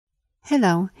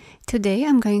Hello, today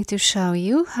I'm going to show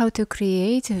you how to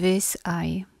create this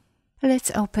eye.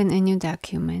 Let's open a new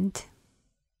document.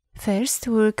 First,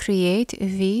 we'll create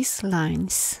these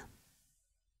lines.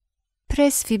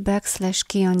 Press the #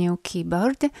 key on your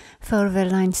keyboard for the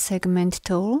line segment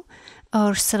tool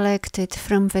or select it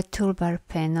from the toolbar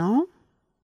panel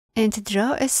and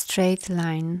draw a straight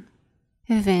line.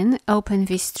 Then open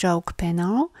the stroke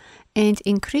panel and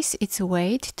increase its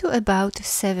weight to about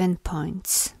 7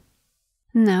 points.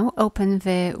 Now open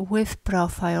the With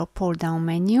Profile pull-down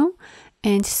menu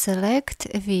and select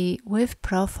the With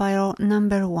Profile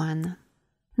number 1.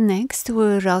 Next,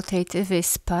 we'll rotate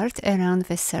this part around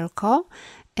the circle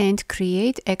and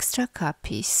create extra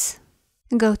copies.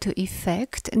 Go to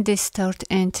Effect, Distort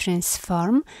and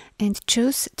Transform and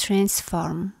choose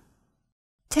Transform.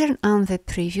 Turn on the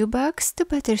preview box to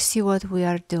better see what we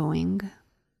are doing.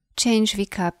 Change the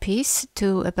copies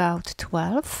to about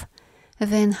 12.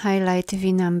 Then highlight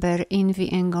the number in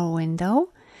the angle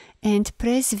window and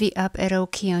press the up arrow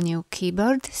key on your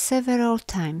keyboard several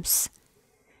times.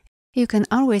 You can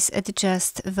always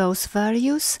adjust those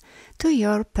values to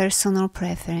your personal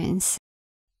preference.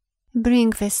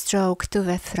 Bring the stroke to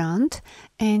the front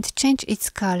and change its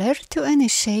color to any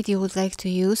shade you would like to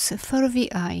use for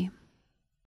the eye.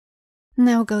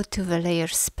 Now go to the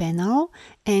Layers panel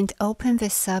and open the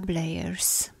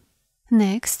sub-layers.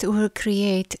 Next, we'll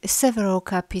create several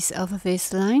copies of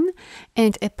this line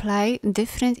and apply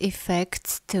different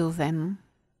effects to them.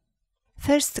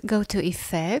 First, go to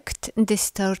Effect,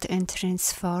 Distort and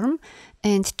Transform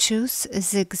and choose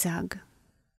Zigzag.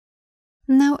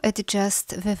 Now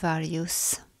adjust the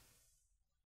values.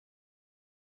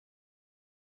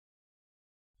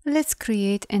 Let's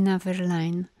create another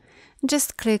line.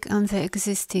 Just click on the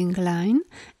existing line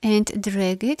and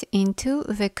drag it into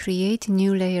the Create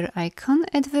New Layer icon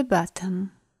at the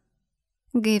bottom.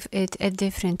 Give it a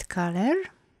different color.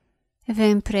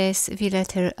 Then press the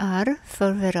letter R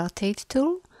for the Rotate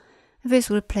tool. This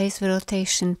will place the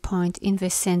rotation point in the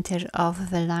center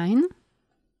of the line.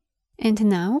 And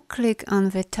now click on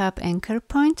the top anchor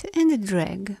point and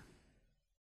drag.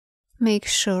 Make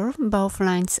sure both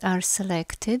lines are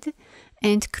selected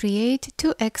and create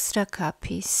 2 extra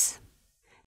copies.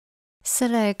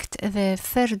 Select the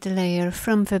third layer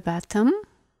from the bottom,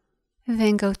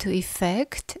 then go to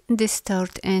Effect,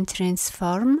 Distort and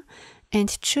Transform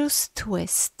and choose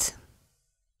Twist.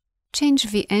 Change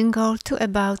the angle to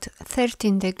about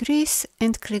 13 degrees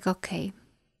and click OK.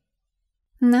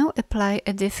 Now apply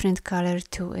a different color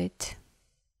to it.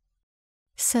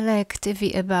 Select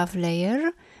the above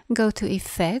layer, go to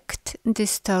Effect,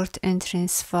 Distort and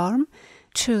Transform,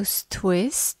 choose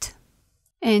Twist,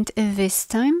 and this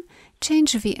time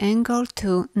change the angle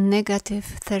to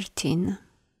 -13.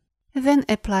 Then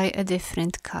apply a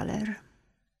different color.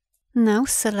 Now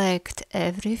select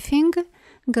everything,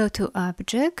 go to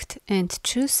Object and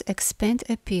choose Expand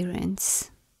Appearance.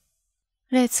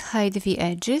 Let's hide the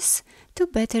edges to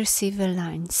better see the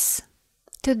lines.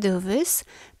 To do this,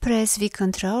 press the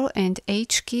Ctrl and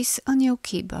H keys on your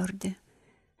keyboard.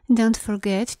 Don't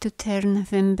forget to turn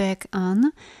them back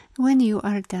on when you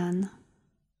are done.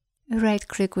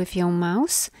 Right-click with your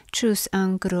mouse, choose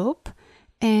Ungroup,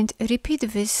 and repeat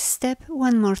this step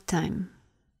one more time.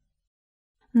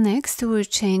 Next, we'll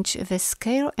change the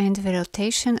scale and the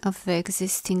rotation of the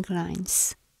existing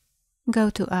lines.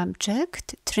 Go to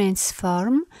Object,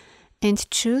 Transform, and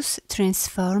choose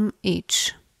Transform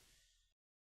Each.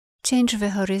 Change the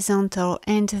horizontal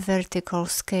and vertical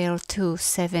scale to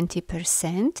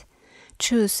 70%,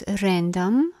 choose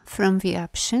Random from the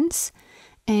options,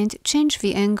 and change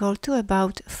the angle to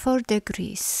about 4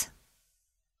 degrees.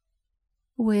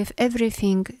 With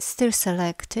everything still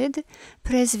selected,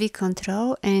 press the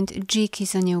Ctrl and G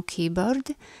keys on your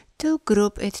keyboard to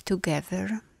group it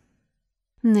together.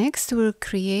 Next, we'll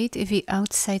create the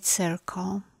outside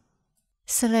circle.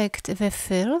 Select the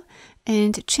fill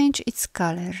and change its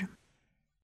color.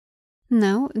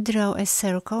 Now draw a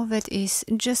circle that is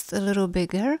just a little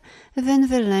bigger than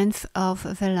the length of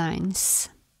the lines.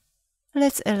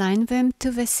 Let's align them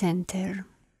to the center.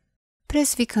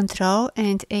 Press the Ctrl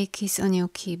and A keys on your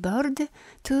keyboard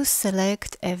to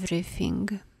select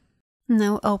everything.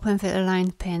 Now open the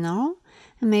Align panel,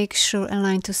 make sure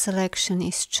Align to Selection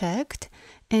is checked,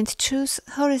 and choose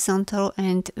Horizontal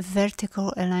and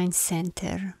Vertical Align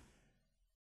Center.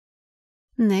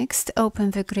 Next,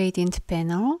 open the Gradient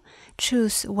panel,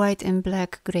 choose White and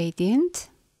Black Gradient,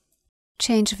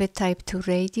 change the type to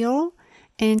Radial,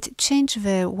 and change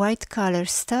the white color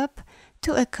stop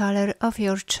to a color of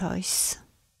your choice.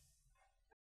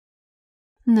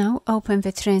 Now open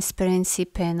the transparency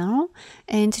panel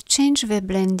and change the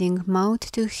blending mode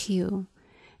to hue.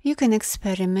 You can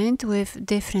experiment with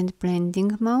different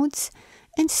blending modes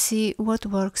and see what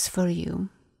works for you.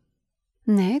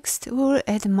 Next, we'll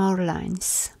add more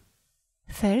lines.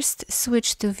 First,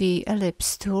 switch to the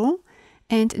ellipse tool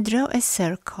and draw a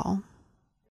circle.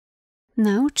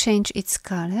 Now change its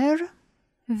color,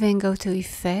 then go to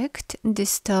Effect,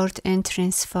 Distort and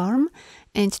Transform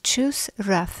and choose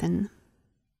Roughen.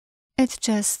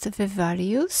 Adjust the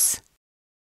values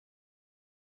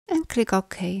and click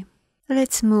OK.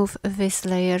 Let's move this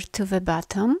layer to the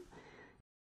bottom.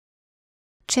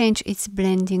 Change its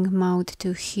blending mode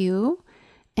to hue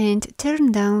and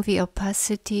turn down the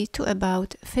opacity to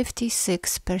about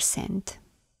 56%.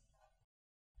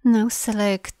 Now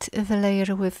select the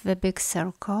layer with the big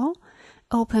circle,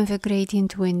 open the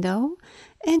gradient window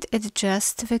and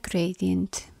adjust the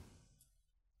gradient.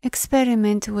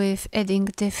 Experiment with adding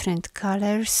different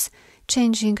colors,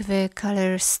 changing the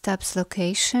color stub's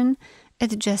location,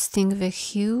 adjusting the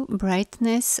hue,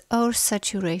 brightness or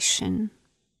saturation.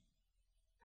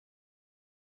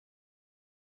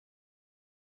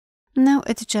 Now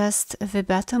adjust the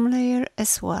bottom layer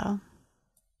as well.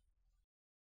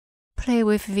 Play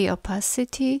with the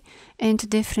opacity and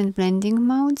different blending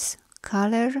modes,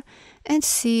 color, and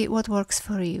see what works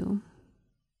for you.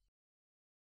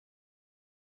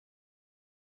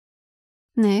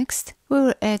 Next, we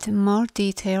will add more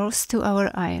details to our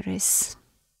iris.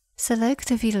 Select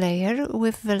the layer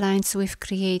with the lines we've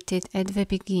created at the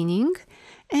beginning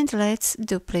and let's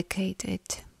duplicate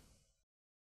it.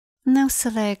 Now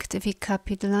select the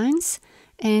copied lines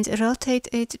and rotate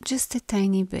it just a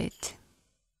tiny bit.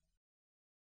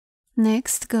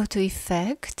 Next, go to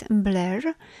Effect,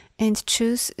 Blur and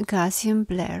choose Gaussian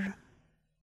Blur.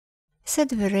 Set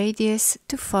the radius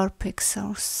to 4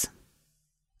 pixels.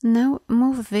 Now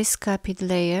move this copied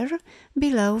layer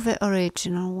below the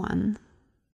original one.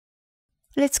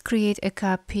 Let's create a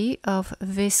copy of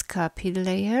this copied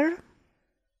layer,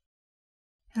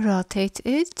 rotate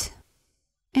it,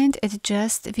 and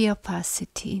adjust the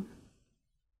opacity.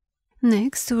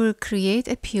 Next, we'll create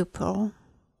a pupil.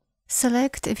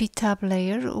 Select the top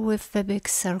layer with the big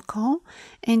circle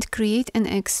and create an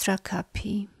extra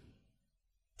copy.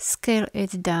 Scale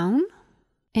it down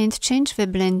and change the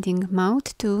blending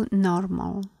mode to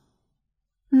normal.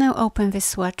 Now open the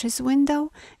swatches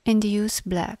window and use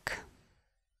black.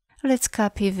 Let's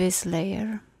copy this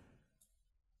layer.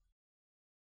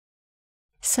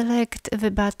 Select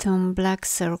the bottom black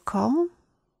circle,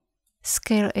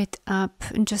 scale it up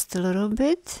just a little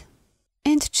bit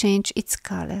and change its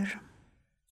color.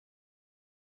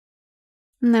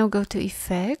 Now go to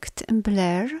Effect,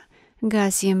 Blur,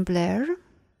 Gaussian Blur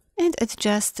and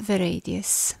adjust the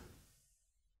radius.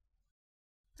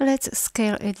 Let's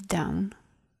scale it down.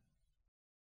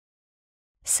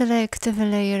 Select the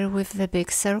layer with the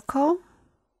big circle,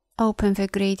 open the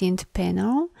gradient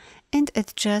panel and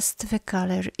adjust the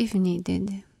color if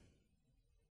needed.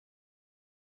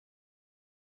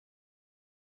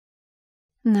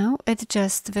 Now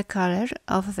adjust the color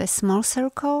of the small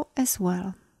circle as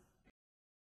well.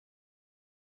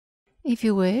 If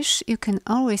you wish, you can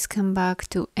always come back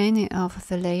to any of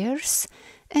the layers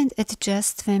and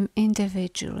adjust them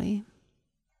individually.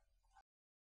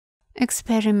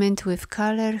 Experiment with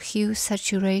color, hue,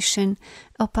 saturation,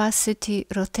 opacity,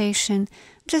 rotation,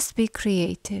 just be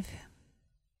creative.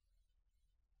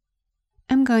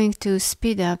 I'm going to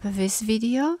speed up this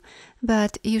video,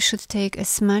 but you should take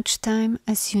as much time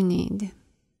as you need.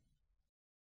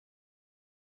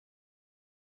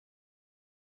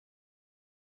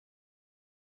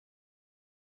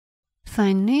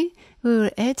 Finally, we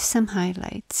will add some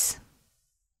highlights.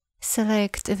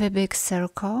 Select the big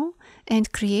circle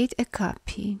and create a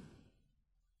copy.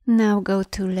 Now go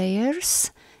to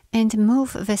Layers and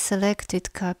move the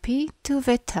selected copy to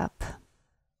the top.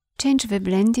 Change the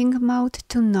blending mode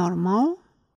to normal.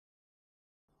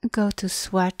 Go to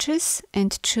Swatches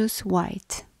and choose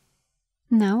White.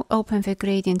 Now open the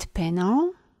gradient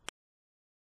panel.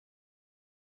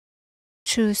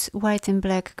 Choose White and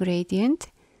Black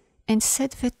gradient and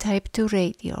set the type to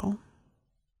radial.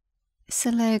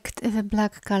 Select the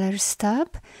black color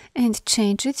stub and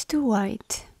change it to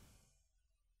white.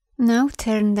 Now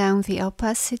turn down the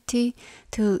opacity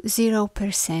to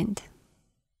 0%.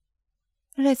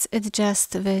 Let's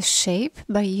adjust the shape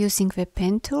by using the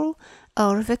pen tool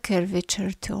or the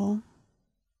curvature tool.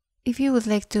 If you would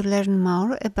like to learn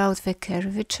more about the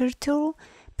curvature tool,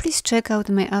 please check out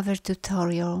my other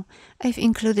tutorial. I've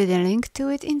included a link to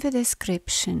it in the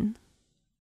description.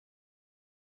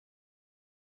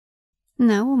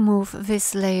 Now move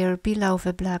this layer below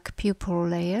the black pupil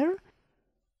layer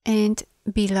and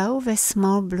below the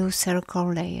small blue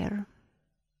circle layer.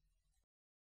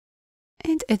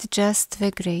 And adjust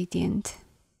the gradient.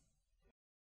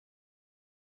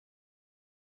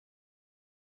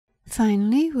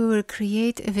 Finally, we will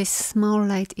create this small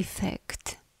light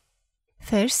effect.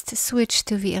 First, switch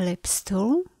to the ellipse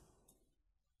tool.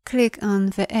 Click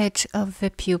on the edge of the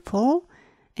pupil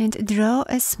and draw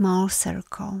a small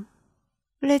circle.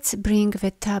 Let's bring the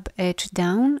tab edge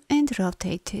down and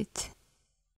rotate it.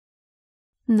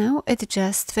 Now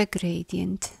adjust the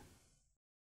gradient.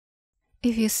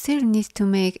 If you still need to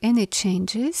make any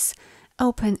changes,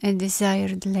 open a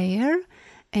desired layer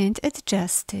and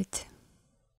adjust it.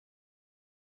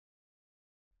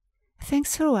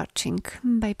 Thanks for watching.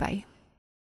 Bye bye.